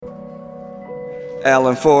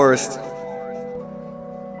Forrest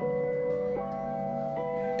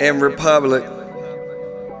and Republic.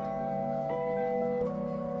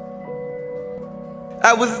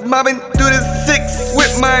 I was mobbing through the 6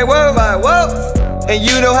 with my woes, and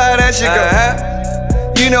you know how that shit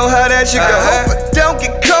go. You know how that shit go. Hope I don't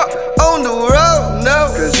get caught on the road,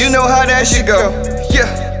 no, cause you know how that shit go.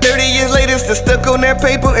 Yeah. 30 years later, still stuck on that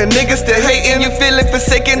paper, and niggas still hating. You feeling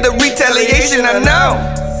forsaken, the retaliation, I know.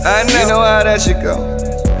 You know how that shit go.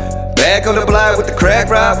 Back on the block with the crack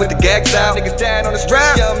rock, with the gags out. Niggas dying on the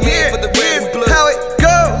strap. Yeah, for the red and blue. How it go?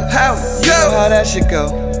 How it go? You know how that shit go.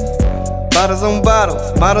 Bottles on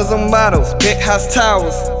bottles, bottles on bottles, penthouse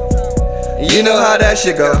towers. You know how that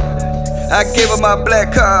shit go. I gave her my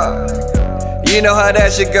black card. You know how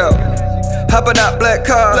that shit go. Hopping out black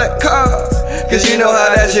cars, cause you know how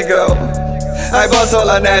that shit go. I bought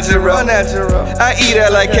all natural. I eat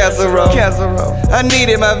it like casserole. I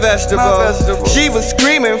needed my vegetable. She was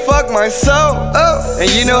screaming, fuck my soul. And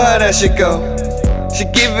you know how that shit go. She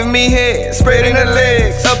giving me head, spreading her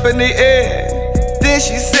legs up in the air. Then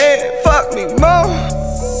she said, fuck me more.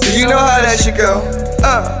 You know how that shit go.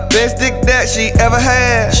 Best dick that she ever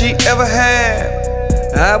had.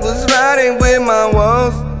 I was riding with my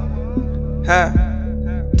woes,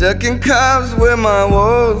 ducking cops with my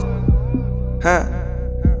woes,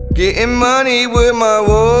 getting money with my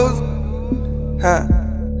woes,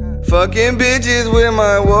 fucking bitches with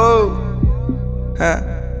my woes,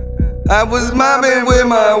 I was mobbing with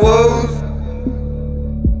my woes,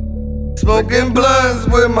 smoking blunts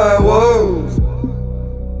with my woes.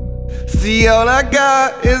 See, all I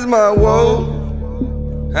got is my woes.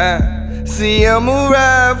 See, I'ma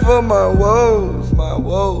ride for my woes,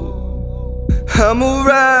 I'ma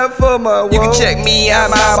ride for my woes. You can check me,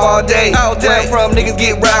 I'm out all day. Where from niggas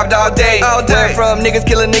get robbed all day. Where from niggas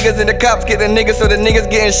killing niggas and the cops killing niggas, so the niggas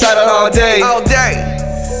getting shot at all day.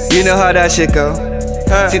 You know how that shit go.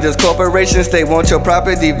 See, those corporations, they want your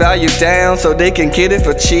property value down so they can get it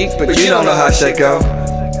for cheap, but you don't know how shit go.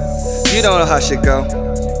 You don't know how shit go.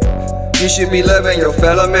 You should be loving your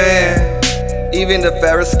fellow man, even the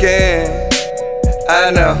fairest skin.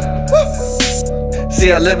 I know.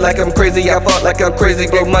 See, I live like I'm crazy, I fought like I'm crazy,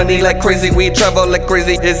 grow money like crazy, we travel like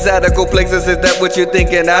crazy, exotical places, is that what you're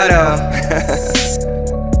thinking? I know.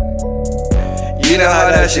 You know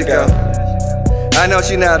how that shit go. I know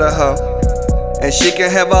she not a hoe, and she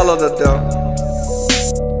can have all of the dough.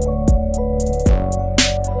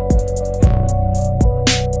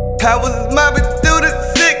 I was mobbing through the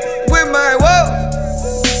 6 with my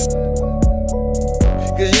woes,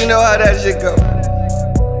 cause you know how that shit go.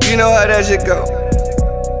 You know how that shit go.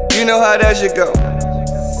 You know how that shit go.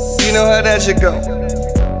 You know how that shit go.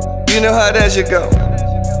 You know how that shit go.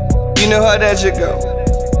 You know how that shit go.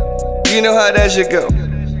 You know how that shit go.